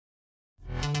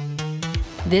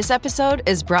This episode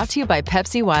is brought to you by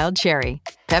Pepsi Wild Cherry.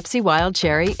 Pepsi Wild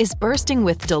Cherry is bursting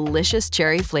with delicious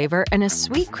cherry flavor and a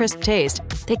sweet, crisp taste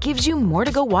that gives you more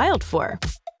to go wild for.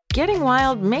 Getting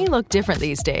wild may look different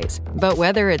these days, but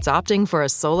whether it's opting for a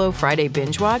solo Friday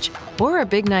binge watch or a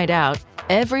big night out,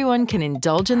 everyone can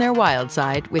indulge in their wild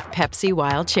side with Pepsi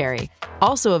Wild Cherry.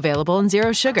 Also available in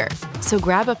Zero Sugar. So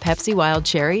grab a Pepsi Wild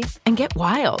Cherry and get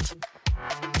wild.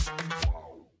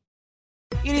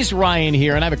 It is Ryan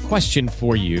here, and I have a question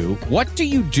for you. What do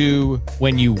you do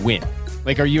when you win?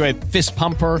 Like, are you a fist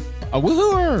pumper, a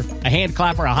woohooer, a hand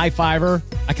clapper, a high fiver?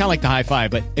 I kind of like the high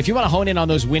five, but if you want to hone in on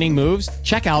those winning moves,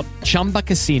 check out Chumba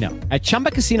Casino. At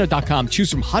ChumbaCasino.com, choose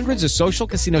from hundreds of social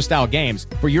casino-style games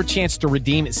for your chance to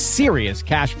redeem serious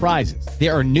cash prizes.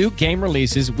 There are new game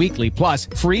releases weekly, plus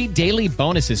free daily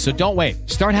bonuses, so don't wait.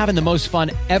 Start having the most fun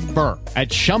ever at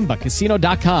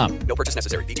ChumbaCasino.com. No purchase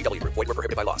necessary. VGW Group. Void where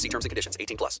prohibited by law. See terms and conditions.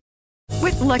 18+.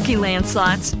 With Lucky Land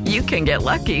Slots, you can get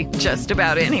lucky just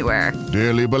about anywhere.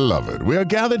 Dearly beloved, we are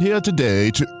gathered here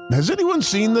today to... Has anyone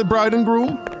seen the bride and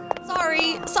groom?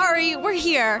 Sorry, we're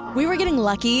here. We were getting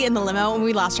lucky in the limo and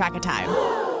we lost track of time.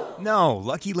 No,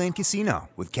 Lucky Land Casino,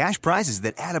 with cash prizes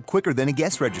that add up quicker than a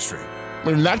guest registry.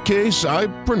 In that case, I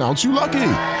pronounce you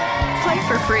lucky. Play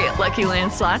for free at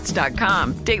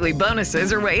LuckyLandSlots.com. Daily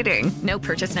bonuses are waiting. No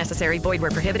purchase necessary. Void where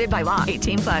prohibited by law.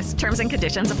 18+. Terms and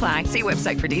conditions apply. See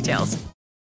website for details.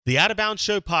 The Out of Bounds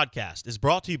Show podcast is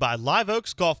brought to you by Live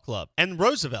Oaks Golf Club and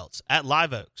Roosevelt's at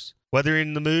Live Oaks. Whether you're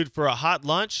in the mood for a hot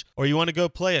lunch or you want to go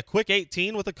play a quick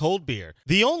 18 with a cold beer,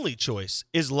 the only choice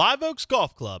is Live Oaks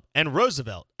Golf Club and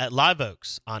Roosevelt at Live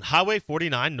Oaks on Highway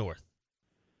 49 North.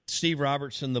 Steve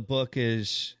Robertson, the book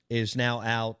is now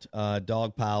out,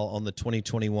 Dogpile, on the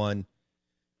 2021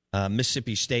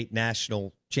 Mississippi State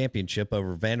National Championship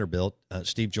over Vanderbilt.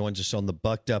 Steve joins us on the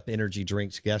Bucked Up Energy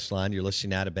Drinks guest line. You're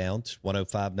listening Out of Bounds,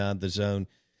 105.9 The Zone,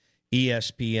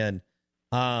 ESPN.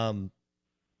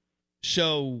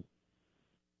 So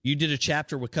you did a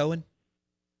chapter with Cohen?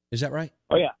 Is that right?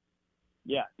 Oh, yeah.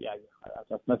 Yeah.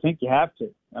 I think you have to.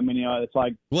 I mean, it's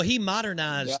like... Well, he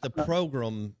modernized the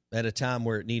program at a time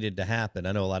where it needed to happen.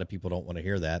 I know a lot of people don't want to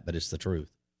hear that, but it's the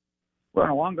truth. Well,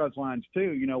 and along those lines,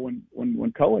 too,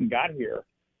 when Cohen got here,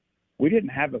 we didn't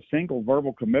have a single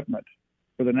verbal commitment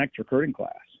for the next recruiting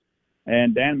class.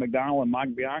 And Dan McDonnell and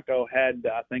Mike Bianco had,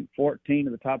 I think, 14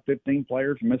 of the top 15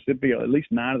 players from Mississippi, or at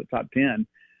least 9 of the top 10.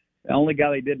 The only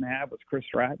guy they didn't have was Chris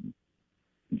Stratton.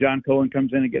 John Cohen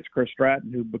comes in and gets Chris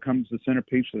Stratton, who becomes the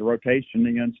centerpiece of the rotation,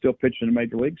 and still pitching in the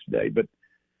major leagues today. But,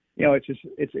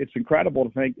 it's incredible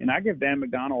to think, and I give Dan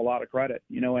McDonnell a lot of credit,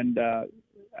 and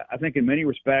I think in many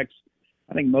respects,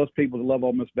 I think most people that love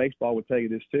Ole Miss baseball would tell you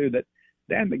this too, that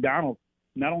Dan McDonnell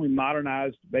not only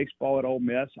modernized baseball at Ole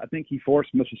Miss, I think he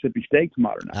forced Mississippi State to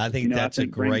modernize. I think that's a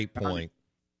great point.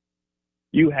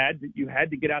 You had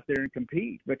to get out there and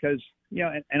compete because,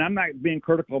 and I'm not being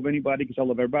critical of anybody because I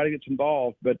love everybody that's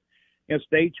involved, but,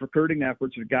 State's recruiting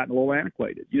efforts have gotten a little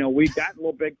antiquated. We've gotten a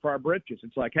little big for our britches.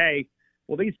 It's like, hey,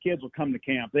 well, these kids will come to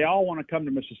camp. They all want to come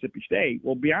to Mississippi State.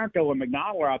 Well, Bianco and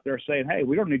McDonnell are out there saying, hey,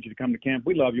 we don't need you to come to camp.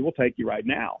 We love you. We'll take you right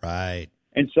now. Right.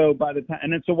 And so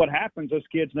so what happens, those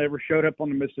kids never showed up on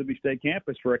the Mississippi State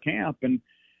campus for a camp. And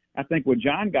I think when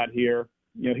John got here,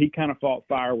 he kind of fought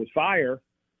fire with fire.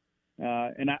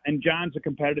 And John's a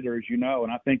competitor, as you know,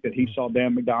 and I think that he saw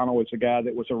Dan McDonnell as a guy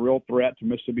that was a real threat to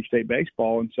Mississippi State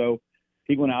baseball. And so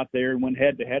he went out there and went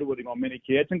head-to-head with him on many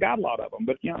kids and got a lot of them.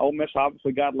 But, Ole Miss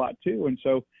obviously got a lot too. And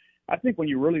so I think when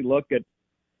you really look at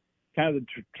kind of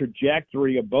the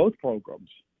trajectory of both programs,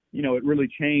 it really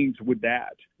changed with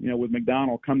that, with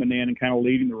McDonnell coming in and kind of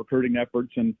leading the recruiting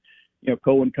efforts and,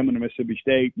 Cohen coming to Mississippi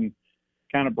State and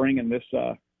kind of bringing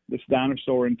this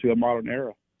dinosaur into a modern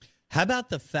era. How about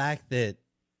the fact that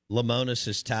Lemonis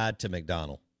is tied to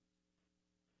McDonnell?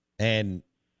 And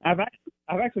I've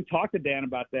actually talked to Dan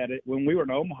about that when we were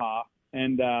in Omaha,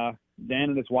 and Dan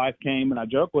and his wife came, and I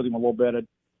joked with him a little bit.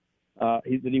 That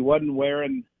he wasn't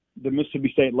wearing the Mississippi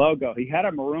State logo. He had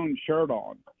a maroon shirt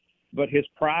on, but his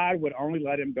pride would only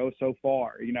let him go so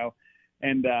far,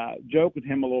 and joke with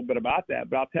him a little bit about that.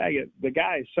 But I'll tell you, the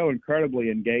guy is so incredibly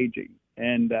engaging,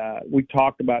 and we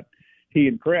talked about he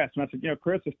and Chris, and I said,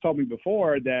 Chris has told me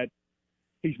before that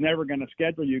he's never going to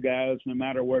schedule you guys no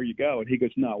matter where you go. And he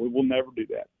goes, no, we will never do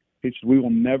that. He said, we will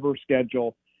never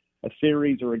schedule a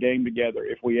series or a game together.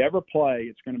 If we ever play,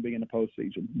 it's going to be in the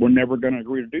postseason. We're never going to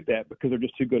agree to do that because they're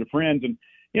just too good of friends. And,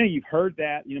 you've heard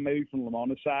that, maybe from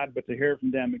Lamona's side, but to hear it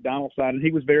from Dan McDonnell's side, and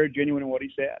he was very genuine in what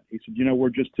he said. He said, we're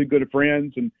just too good of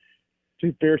friends and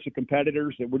too fierce of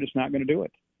competitors that we're just not going to do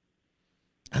it.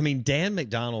 I mean, Dan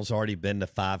McDonnell's already been to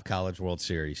 5 College World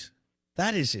Series.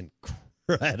 That is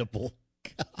incredible.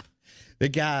 The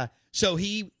guy. So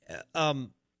he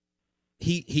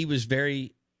was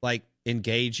very like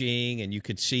engaging, and you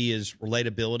could see his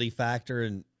relatability factor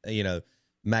and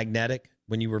magnetic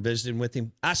when you were visiting with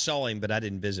him. I saw him, but I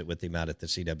didn't visit with him out at the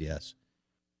CWS.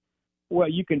 Well,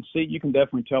 you can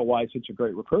definitely tell why he's such a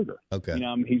great recruiter. Okay.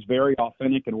 He's very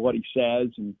authentic in what he says,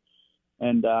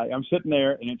 and I'm sitting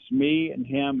there, and it's me and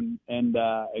him and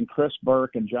Chris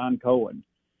Burke and John Cohen,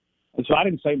 and so I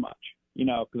didn't say much,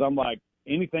 because I'm like,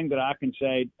 anything that I can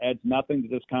say adds nothing to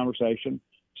this conversation,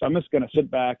 so I'm just going to sit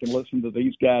back and listen to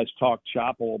these guys talk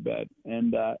shop a little bit,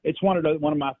 and it's one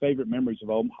of my favorite memories of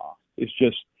Omaha. It's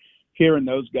just hearing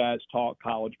those guys talk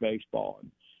college baseball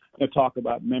and talk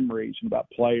about memories and about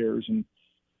players and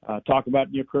talk about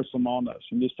Chris Lemonis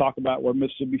and just talk about where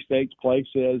Mississippi State's place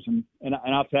is. And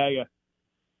I'll tell you,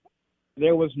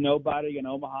 there was nobody in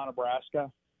Omaha,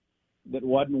 Nebraska that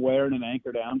wasn't wearing an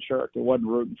Anchor Down shirt that wasn't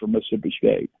rooting for Mississippi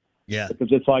State. Yeah. Because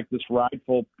it's like this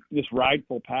rightful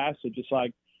passage. It's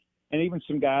like, and even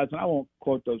some guys, and I won't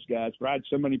quote those guys, but I had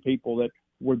so many people that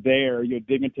were there,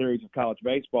 dignitaries of college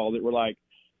baseball that were like,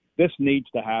 this needs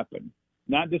to happen.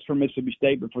 Not just for Mississippi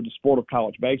State, but for the sport of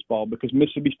college baseball, because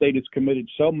Mississippi State has committed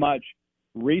so much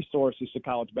resources to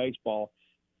college baseball.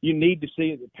 You need to see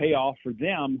it pay off for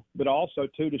them, but also,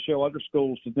 too, to show other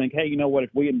schools to think, hey, you know what, if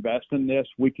we invest in this,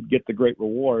 we could get the great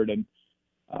reward. And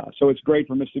so it's great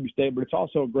for Mississippi State, but it's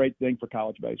also a great thing for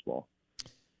college baseball.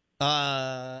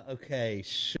 Okay,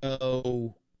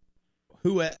 so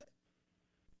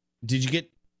did you get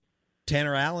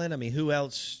Tanner Allen? I mean, who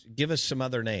else? Give us some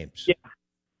other names.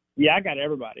 Yeah, I got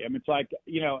everybody. I mean, it's like,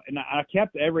 and I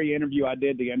kept every interview I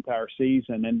did the entire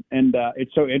season. And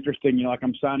it's so interesting, like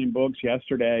I'm signing books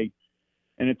yesterday,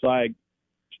 and it's like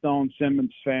Stone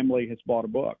Simmons' family has bought a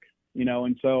book,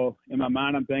 and so in my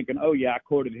mind I'm thinking, oh, yeah, I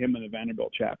quoted him in the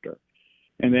Vanderbilt chapter.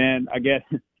 And then I get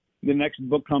the next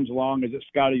book comes along, is it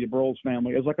Scotty DeBrule's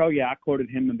family? It's like, oh, yeah, I quoted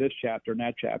him in this chapter and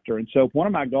that chapter. And so one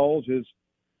of my goals is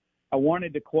I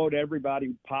wanted to quote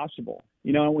everybody possible.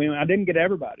 I didn't get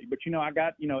everybody, but, I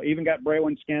got, even got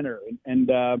Braylon Skinner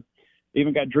and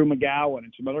even got Drew McGowan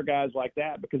and some other guys like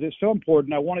that, because it's so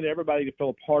important. I wanted everybody to feel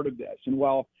a part of this. And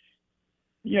while,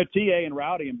 TA and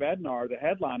Rowdy and Bednar, the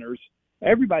headliners,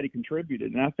 everybody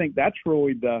contributed. And I think that's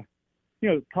really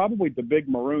probably the big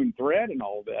maroon thread in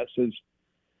all of this is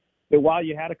that while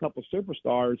you had a couple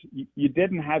superstars, you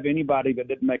didn't have anybody that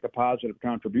didn't make a positive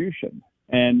contribution.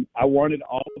 And I wanted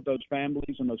all of those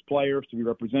families and those players to be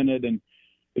represented. And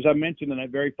as I mentioned in that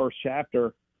very first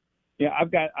chapter,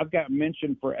 I've got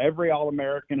mention for every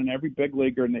All-American and every big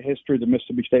leaguer in the history of the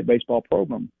Mississippi State baseball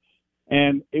program.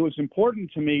 And it was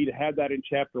important to me to have that in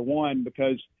chapter 1,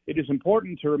 because it is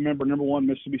important to remember, number one,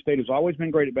 Mississippi State has always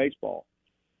been great at baseball.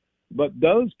 But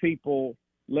those people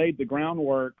laid the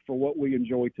groundwork for what we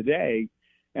enjoy today,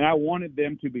 and I wanted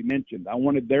them to be mentioned. I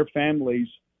wanted their families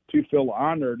to feel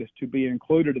honored to be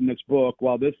included in this book.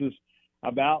 While this is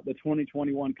about the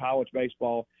 2021 College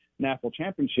Baseball National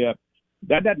Championship,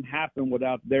 that doesn't happen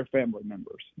without their family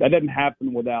members. That doesn't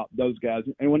happen without those guys.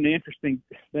 And one interesting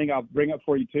thing I'll bring up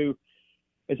for you, too,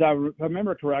 is if I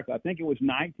remember correctly, I think it was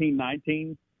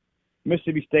 1919,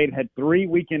 Mississippi State had 3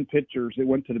 weekend pitchers that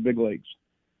went to the big leagues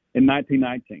in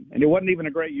 1919. And it wasn't even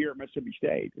a great year at Mississippi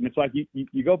State. And it's like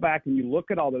you go back and you look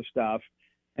at all this stuff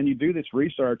and you do this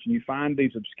research and you find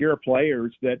these obscure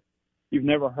players that you've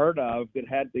never heard of that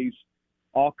had these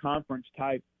all-conference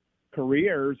type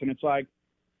careers. And it's like,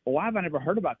 well, why have I never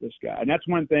heard about this guy? And that's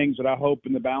one of the things that I hope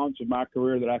in the balance of my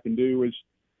career that I can do is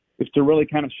to really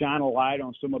kind of shine a light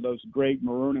on some of those great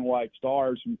maroon and white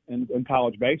stars in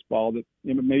college baseball that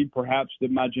maybe perhaps that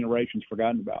my generation's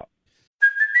forgotten about.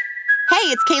 Hey,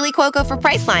 it's Kaylee Cuoco for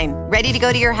Priceline. Ready to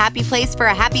go to your happy place for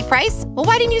a happy price? Well,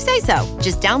 why didn't you say so?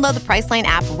 Just download the Priceline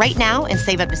app right now and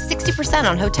save up to 60%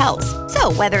 on hotels.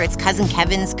 So whether it's Cousin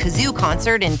Kevin's Kazoo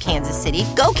Concert in Kansas City,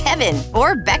 go Kevin,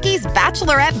 or Becky's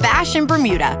Bachelorette Bash in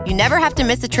Bermuda, you never have to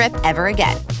miss a trip ever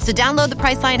again. So download the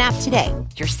Priceline app today.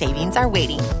 Your savings are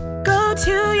waiting. Go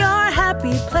to your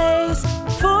happy place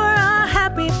for a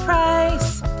happy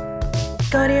price.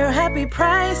 Go to your happy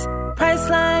price,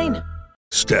 Priceline.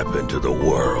 Step into the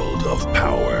world of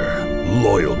power,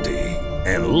 loyalty,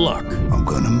 and luck. I'm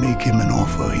going to make him an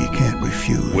offer he can't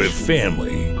refuse. With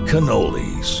family,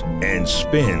 cannolis, and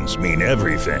spins mean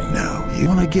everything. Now, you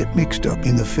want to get mixed up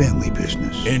in the family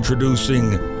business.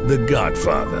 Introducing The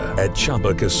Godfather at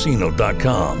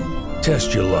ChumbaCasino.com.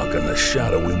 Test your luck in the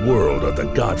shadowy world of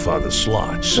The Godfather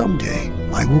slot. Someday,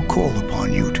 I will call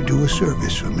upon you to do a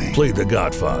service for me. Play The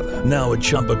Godfather, now at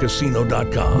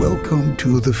ChumbaCasino.com. Welcome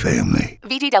to the family.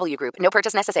 VGW Group. No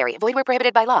purchase necessary. Void where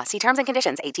prohibited by law. See terms and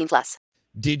conditions. 18+.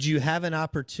 Did you have an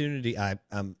opportunity?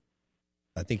 I'm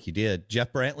I think you did.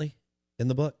 Jeff Brantley in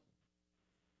the book?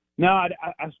 No, I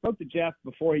spoke to Jeff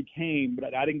before he came,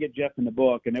 but I didn't get Jeff in the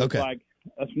book. And it was like,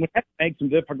 we had to make some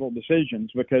difficult decisions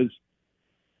because,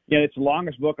 it's the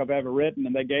longest book I've ever written,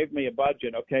 and they gave me a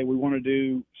budget. Okay, we want to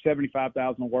do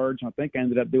 75,000 words, and I think I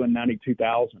ended up doing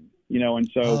 92,000.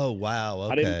 And so. Oh wow!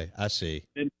 Okay, I see.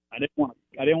 I didn't want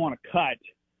to cut,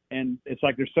 and it's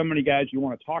like there's so many guys you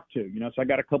want to talk to. So I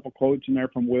got a couple quotes in there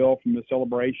from Will from the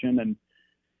celebration, and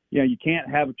you can't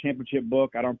have a championship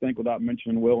book, I don't think, without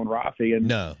mentioning Will and Rafi. And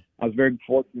no, I was very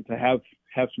fortunate to have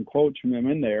some quotes from them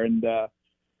in there, and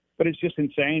but it's just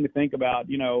insane to think about.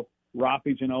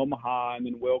 Rafi's in Omaha, and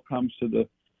then Will comes to the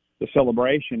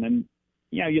celebration. And,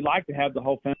 you'd like to have the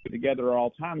whole family together at all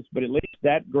times, but at least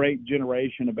that great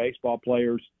generation of baseball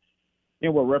players,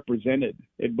 were represented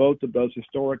at both of those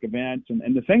historic events.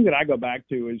 And the thing that I go back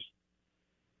to is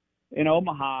in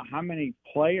Omaha, how many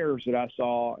players that I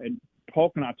saw, and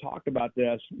Polk and I talked about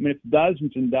this, I mean, it's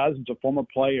dozens and dozens of former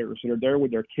players that are there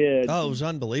with their kids. Oh, it was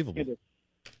unbelievable.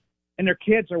 And their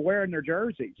kids are wearing their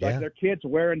jerseys. Like their kids are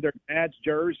wearing their dad's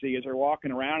jersey as they're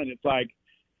walking around. And it's like,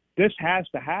 this has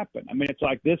to happen. I mean, it's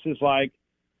like, this is like,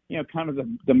 kind of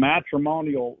the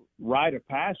matrimonial rite of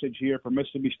passage here for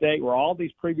Mississippi State, where all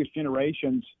these previous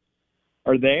generations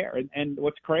are there. And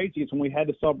what's crazy is when we had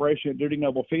the celebration at Dudy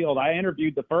Noble Field, I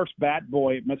interviewed the first bat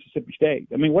boy at Mississippi State.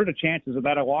 I mean, what are the chances of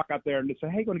that? I walk out there and just say,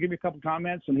 hey, going to give you a couple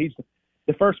comments? And he's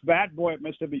the first bat boy at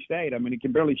Mississippi State. I mean, he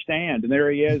can barely stand. And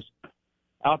there he is,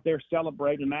 out there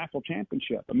celebrating a national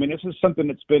championship. I mean, this is something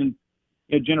that's been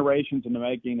generations in the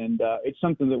making, and it's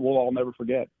something that we'll all never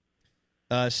forget.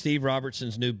 Steve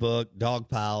Robertson's new book, Dog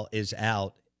Pile, is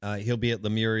out. He'll be at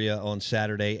Lemuria on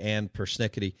Saturday and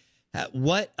Persnickety.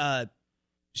 What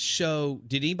show,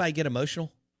 did anybody get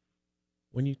emotional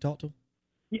when you talked to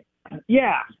him?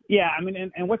 Yeah. I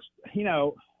mean, and what's,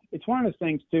 it's one of those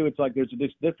things, too. It's like there's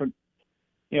just different,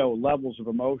 levels of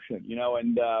emotion,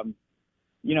 and,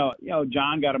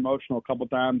 John got emotional a couple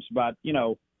times about,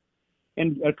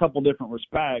 in a couple different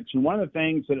respects. And one of the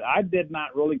things that I did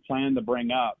not really plan to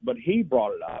bring up, but he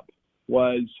brought it up,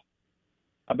 was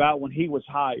about when he was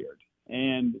hired.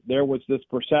 And there was this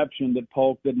perception that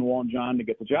Polk didn't want John to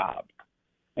get the job.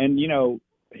 And,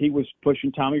 he was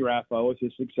pushing Tommy Raffo as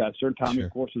his successor. Tommy,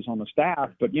 of course, is on the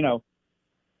staff. But,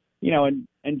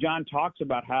 and John talks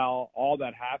about how all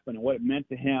that happened and what it meant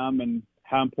to him and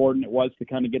how important it was to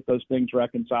kind of get those things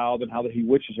reconciled, and how that he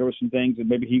wishes there were some things that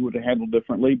maybe he would have handled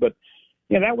differently. But,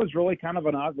 that was really kind of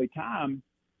an ugly time,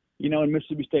 in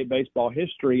Mississippi State baseball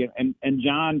history. And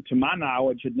John, to my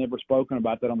knowledge, had never spoken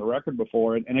about that on the record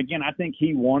before. And again, I think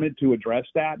he wanted to address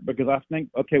that because I think,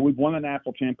 okay, we've won a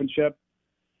national championship.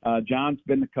 John's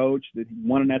been the coach that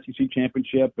won an SEC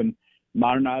championship and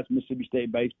modernized Mississippi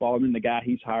State baseball. I mean, the guy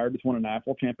he's hired has won a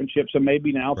national championship. So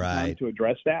maybe now's the time to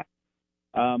address that.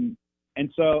 And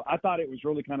so I thought it was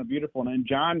really kind of beautiful. And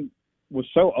John was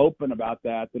so open about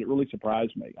that it really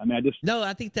surprised me. I mean,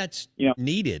 I think that's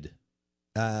needed.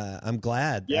 I'm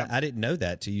glad. Yeah. I didn't know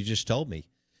that till you just told me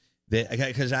that,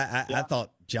 because I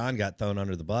thought John got thrown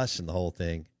under the bus in the whole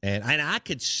thing. And I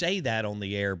could say that on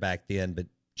the air back then, but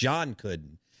John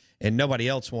couldn't, and nobody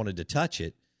else wanted to touch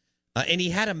it. And he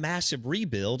had a massive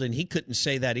rebuild, and he couldn't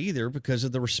say that either because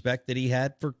of the respect that he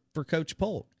had for Coach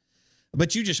Polk.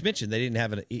 But you just mentioned they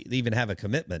didn't even have a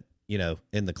commitment,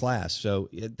 in the class. So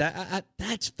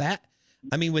that's fat.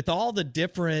 I mean, with all the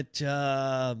different,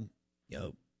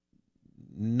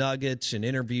 nuggets and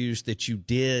interviews that you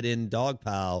did in Dog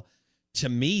Pile, to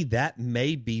me, that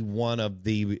may be one of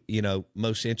the,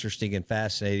 most interesting and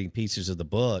fascinating pieces of the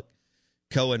book.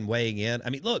 Cohen weighing in. I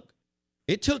mean, look,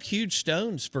 it took huge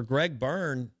stones for Greg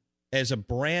Byrne as a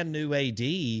brand new AD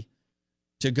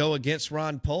to go against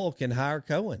Ron Polk and hire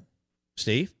Cohen.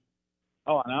 Steve?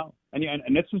 Oh, I know.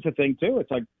 And this is the thing, too.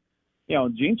 It's like,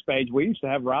 on Gene's page, we used to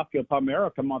have Rafael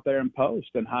Palmeiro come out there and post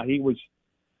and how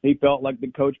he felt like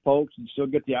the Coach Polk should still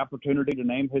get the opportunity to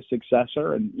name his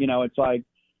successor. And, it's like,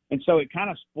 and so it kind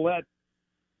of split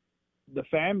the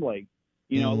family,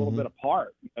 a little bit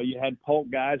apart. You had Polk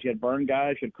guys, you had Byrne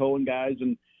guys, you had Cohen guys,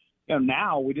 and,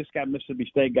 now we just got Mississippi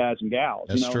State guys and gals.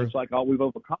 That's true. It's like, oh, we've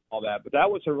overcome all that. But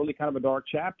that was a really kind of a dark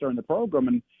chapter in the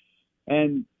program.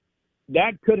 And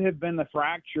that could have been the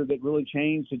fracture that really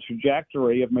changed the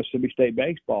trajectory of Mississippi State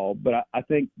baseball. But I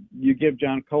think you give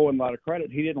John Cohen a lot of credit.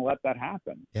 He didn't let that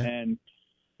happen. Yeah. And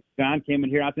John came in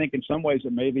here. I think in some ways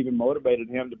it may have even motivated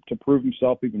him to prove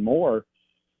himself even more.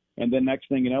 And then next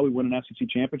thing you know, we win an SEC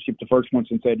championship, the first one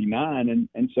since '89.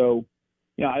 And so,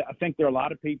 I think there are a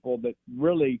lot of people that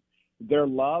really their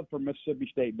love for Mississippi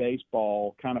State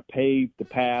baseball kind of paved the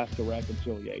path to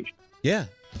reconciliation. Yeah,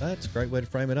 that's a great way to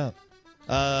frame it up.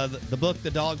 The book,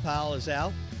 The Dog Pile, is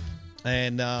out.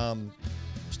 And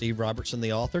Steve Robertson,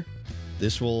 the author.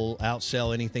 This will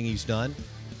outsell anything he's done,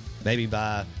 maybe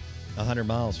by 100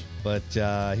 miles. But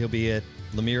he'll be at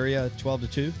Lemuria 12 to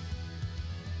 2,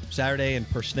 Saturday, and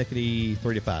Persnickety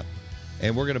 3 to 5.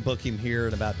 And we're going to book him here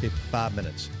in about 55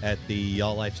 minutes at the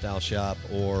Y'all Lifestyle Shop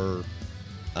or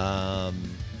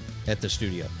at the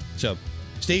studio. So,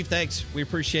 Steve, thanks. We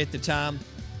appreciate the time.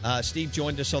 Steve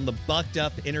joined us on the Bucked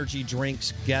Up Energy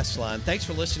Drinks guest line. Thanks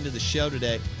for listening to the show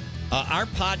today. Our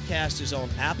podcast is on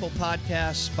Apple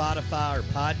Podcasts, Spotify, or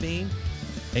Podbean,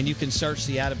 and you can search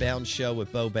the Out of Bounds Show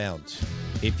with Bo Bounds.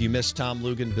 If you missed Tom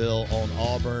Luganville on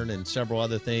Auburn and several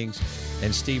other things,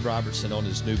 and Steve Robertson on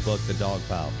his new book, The Dog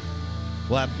Pile.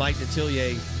 We'll have Mike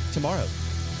Detillier tomorrow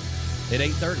at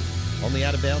 8:30 on the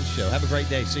Out of Bounds Show. Have a great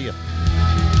day. See you.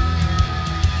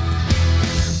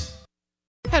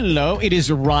 Hello, it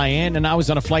is Ryan, and I was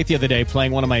on a flight the other day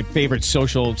playing one of my favorite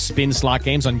social spin slot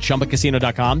games on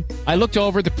ChumbaCasino.com. I looked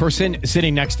over at the person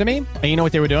sitting next to me, and you know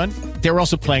what they were doing? They were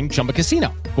also playing Chumba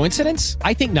Casino. Coincidence?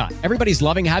 I think not. Everybody's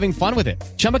loving having fun with it.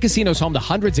 Chumba Casino is home to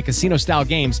hundreds of casino-style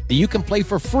games that you can play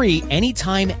for free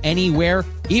anytime, anywhere,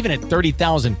 even at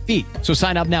 30,000 feet. So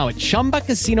sign up now at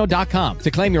ChumbaCasino.com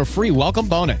to claim your free welcome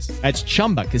bonus. That's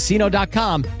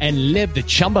ChumbaCasino.com and live the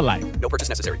Chumba life. No purchase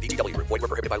necessary. VGW. Void were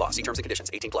prohibited by law. See terms and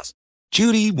conditions. 18+.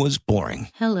 Judy was boring.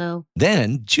 Hello.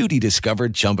 Then Judy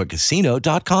discovered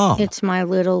ChumbaCasino.com. It's my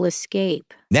little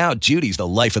escape. Now Judy's the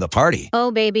life of the party. Oh,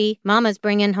 baby, mama's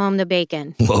bringing home the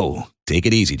bacon. Whoa, take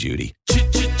it easy, Judy.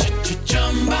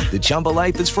 The Chumba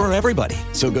life is for everybody.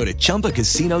 So go to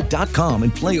ChumbaCasino.com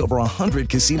and play over 100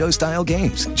 casino-style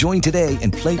games. Join today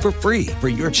and play for free for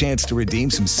your chance to redeem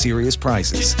some serious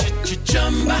prizes.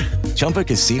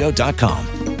 ChumbaCasino.com.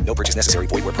 No purchase necessary.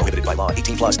 Void were prohibited by law.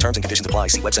 18+. Terms and conditions apply.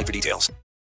 See website for details.